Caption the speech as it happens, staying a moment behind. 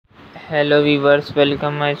Hello viewers,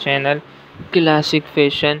 welcome my channel Classic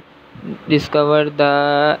Fashion. Discover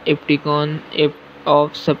the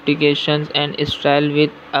of sophistication and style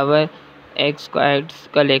with our exquisite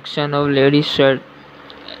collection of ladies shirt.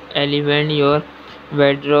 Elevate your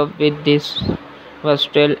wardrobe with this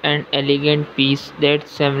versatile and elegant piece that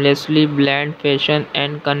seamlessly blend fashion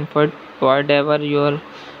and comfort. Whatever you're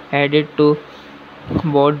headed to,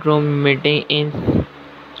 boardroom meeting in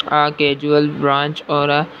a casual brunch or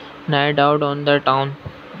a night out on the town.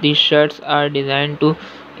 These shirts are designed to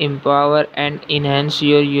empower and enhance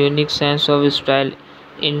your unique sense of style,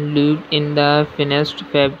 include in the finest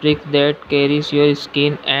fabric that carries your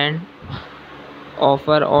skin and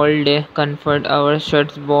offer all day comfort. Our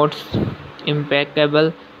shirts boasts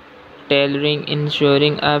impeccable tailoring,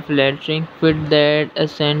 ensuring a flattering fit that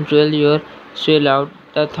accentuates your silhouette.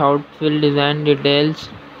 The thoughtful design details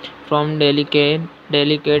from delicate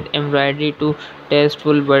embroidery to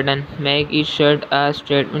tasteful button make each shirt a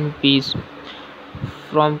statement piece.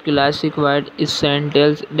 From classic white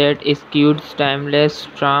essentials that exude timeless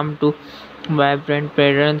charm to vibrant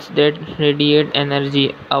patterns that radiate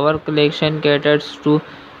energy, our collection caters to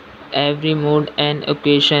every mood and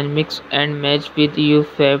occasion. Mix and match with your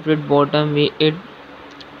favorite bottom, be it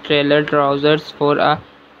tailored trousers for a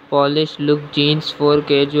polished look, jeans for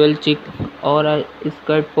casual chic, or a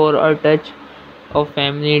skirt for a touch of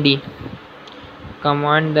femininity.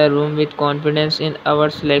 Command the room with confidence in our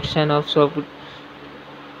selection of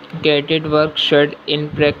sophisticated work shirt,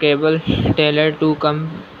 impeccable tailored to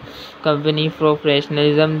company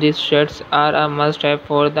professionalism. These shirts are a must-have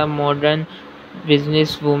for the modern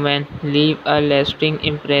businesswoman. Leave a lasting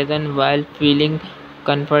impression while feeling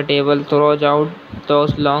comfortable throughout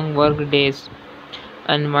those long work days.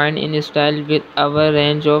 Unwind in style with our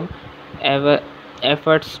range of ever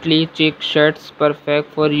effortlessly chic shirts,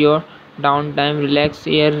 perfect for your downtime. Relax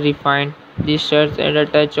here, refined. These shirts add a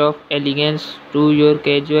touch of elegance to your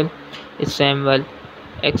casual ensemble.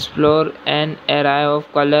 Explore an array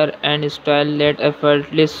of color and style that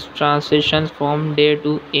effortless transitions from day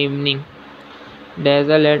to evening.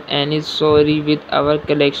 Dazzle at any story with our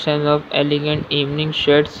collection of elegant evening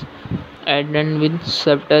shirts adorned with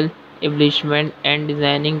subtle embellishment and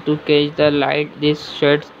designing to catch the light. These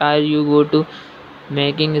shirts are you go to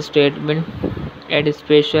making a statement at a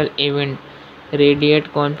special event.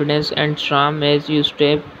 Radiate confidence and charm as you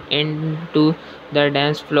step into the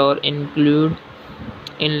dance floor. Include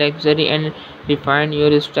in luxury and refine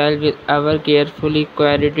your style with our carefully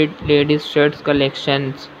curated ladies shirts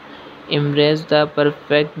collections. Embrace the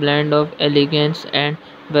perfect blend of elegance and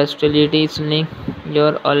versatility. Sneak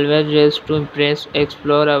you're always dressed to impress.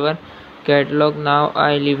 Explore our catalog now.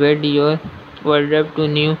 Elevate your wardrobe to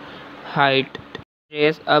new height.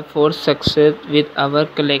 Dress up for success with our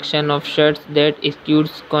collection of shirts that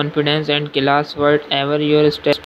exudes confidence and class. Whatever your style.